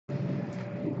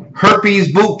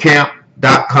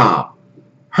herpesbootcamp.com.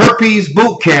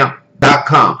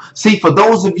 herpesbootcamp.com. See, for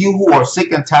those of you who are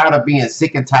sick and tired of being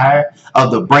sick and tired of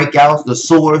the breakouts, the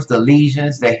sores, the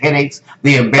lesions, the headaches,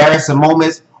 the embarrassing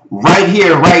moments, right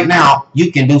here, right now,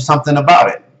 you can do something about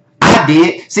it. I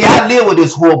did. See, I lived with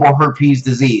this horrible herpes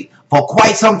disease for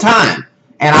quite some time,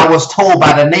 and I was told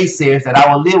by the naysayers that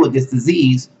I would live with this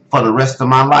disease for the rest of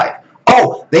my life.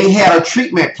 Oh, they had a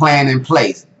treatment plan in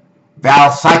place.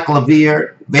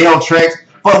 Valcyclovir, Valtrex,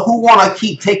 but who want to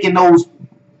keep taking those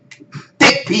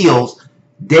thick pills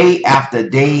day after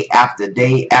day after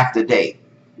day after day?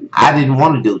 I didn't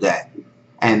want to do that.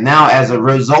 And now, as a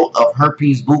result of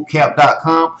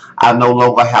herpesbootcamp.com, I no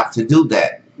longer have to do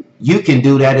that. You can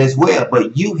do that as well,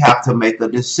 but you have to make a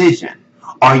decision.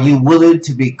 Are you willing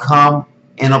to become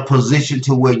in a position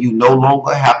to where you no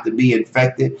longer have to be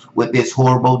infected with this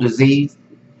horrible disease?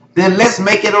 Then let's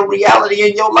make it a reality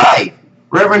in your life.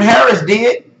 Reverend Harris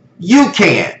did. You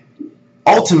can.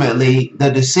 Ultimately, the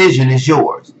decision is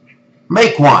yours.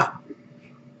 Make one.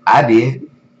 I did.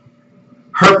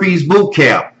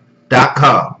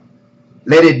 herpesbootcamp.com.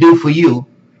 Let it do for you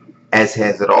as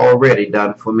has it already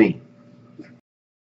done for me.